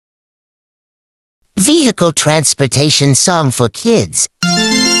vehicle transportation song for kids.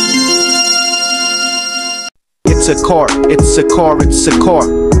 It's a car, it's a car, it's a car.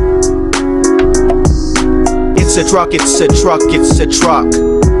 It's a truck, it's a truck, it's a truck.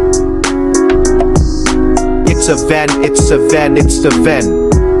 It's a van, it's a van, it's the van.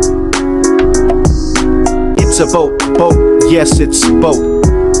 It's a boat, boat, yes it's a boat.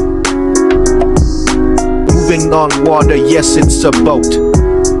 Moving on water, yes it's a boat.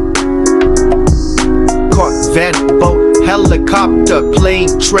 Car, van, boat, helicopter,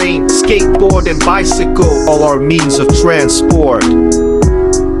 plane, train, skateboard and bicycle, all are means of transport.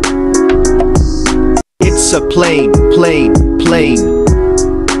 It's a plane, plane, plane.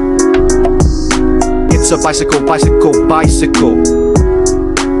 It's a bicycle, bicycle, bicycle.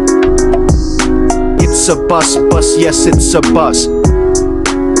 It's a bus, bus, yes it's a bus.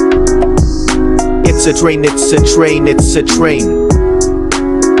 It's a train, it's a train, it's a train.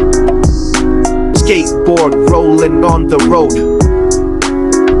 Skateboard rolling on the road.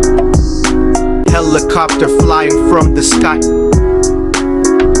 Helicopter flying from the sky.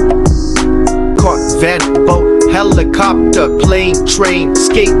 Car, van, boat, helicopter, plane, train,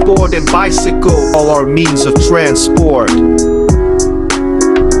 skateboard and bicycle, all are means of transport.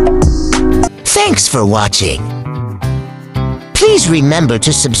 Thanks for watching. Please remember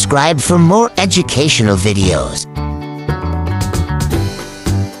to subscribe for more educational videos.